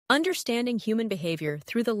Understanding human behavior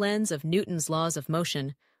through the lens of Newton's laws of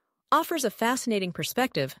motion offers a fascinating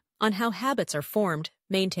perspective on how habits are formed,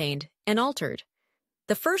 maintained, and altered.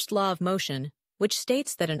 The first law of motion, which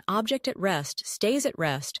states that an object at rest stays at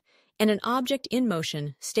rest and an object in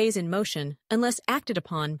motion stays in motion unless acted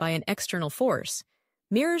upon by an external force,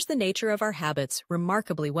 mirrors the nature of our habits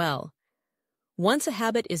remarkably well. Once a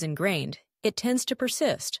habit is ingrained, it tends to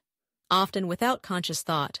persist, often without conscious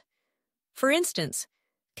thought. For instance,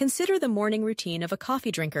 consider the morning routine of a coffee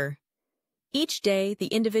drinker. Each day, the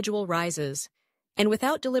individual rises, and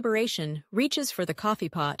without deliberation, reaches for the coffee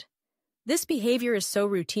pot. This behavior is so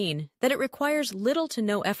routine that it requires little to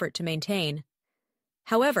no effort to maintain.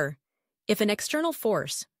 However, if an external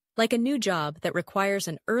force, like a new job that requires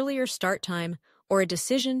an earlier start time or a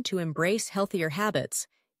decision to embrace healthier habits,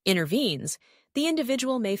 intervenes, the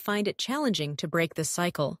individual may find it challenging to break this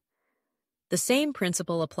cycle. The same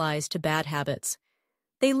principle applies to bad habits.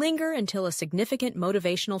 They linger until a significant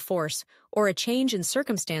motivational force or a change in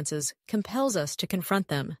circumstances compels us to confront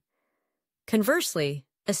them. Conversely,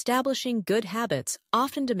 establishing good habits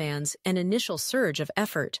often demands an initial surge of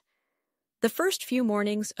effort. The first few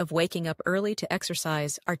mornings of waking up early to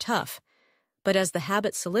exercise are tough, but as the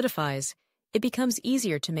habit solidifies, it becomes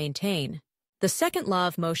easier to maintain. The second law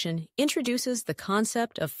of motion introduces the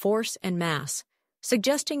concept of force and mass,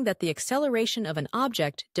 suggesting that the acceleration of an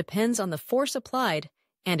object depends on the force applied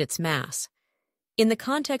and its mass. In the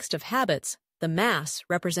context of habits, the mass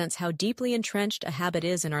represents how deeply entrenched a habit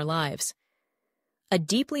is in our lives. A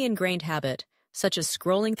deeply ingrained habit, such as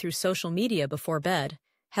scrolling through social media before bed,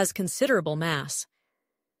 has considerable mass.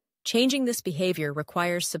 Changing this behavior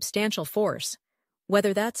requires substantial force,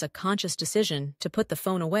 whether that's a conscious decision to put the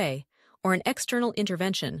phone away or an external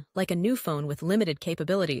intervention like a new phone with limited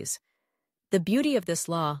capabilities. The beauty of this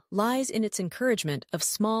law lies in its encouragement of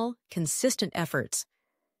small, consistent efforts.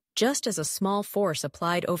 Just as a small force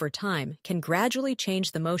applied over time can gradually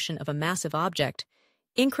change the motion of a massive object,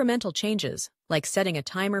 incremental changes, like setting a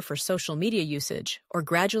timer for social media usage or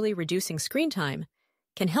gradually reducing screen time,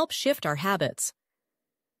 can help shift our habits.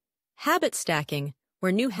 Habit stacking,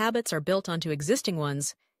 where new habits are built onto existing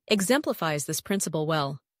ones, exemplifies this principle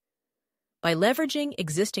well. By leveraging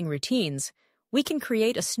existing routines, we can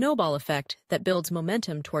create a snowball effect that builds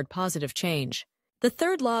momentum toward positive change. The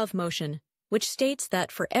third law of motion, which states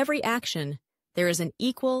that for every action, there is an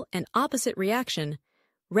equal and opposite reaction,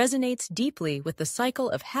 resonates deeply with the cycle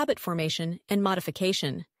of habit formation and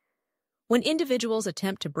modification. When individuals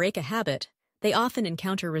attempt to break a habit, they often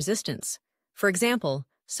encounter resistance. For example,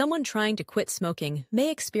 someone trying to quit smoking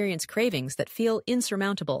may experience cravings that feel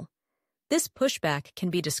insurmountable. This pushback can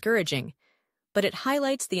be discouraging, but it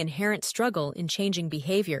highlights the inherent struggle in changing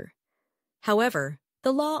behavior. However,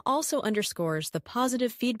 the law also underscores the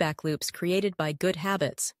positive feedback loops created by good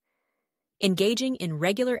habits. Engaging in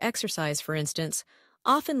regular exercise, for instance,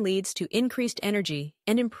 often leads to increased energy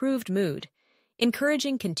and improved mood,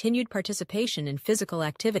 encouraging continued participation in physical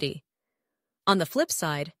activity. On the flip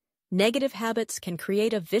side, negative habits can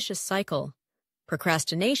create a vicious cycle.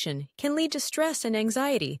 Procrastination can lead to stress and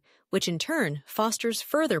anxiety, which in turn fosters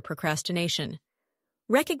further procrastination.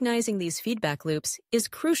 Recognizing these feedback loops is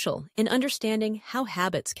crucial in understanding how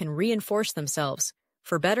habits can reinforce themselves,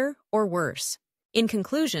 for better or worse. In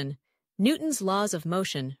conclusion, Newton's laws of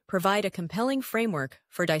motion provide a compelling framework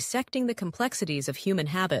for dissecting the complexities of human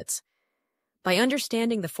habits. By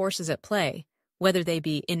understanding the forces at play, whether they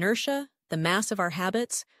be inertia, the mass of our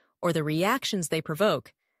habits, or the reactions they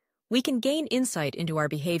provoke, we can gain insight into our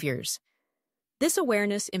behaviors. This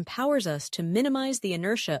awareness empowers us to minimize the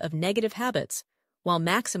inertia of negative habits while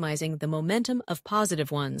maximizing the momentum of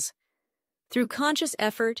positive ones. Through conscious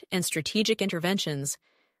effort and strategic interventions,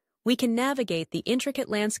 we can navigate the intricate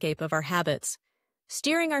landscape of our habits,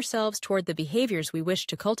 steering ourselves toward the behaviors we wish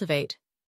to cultivate.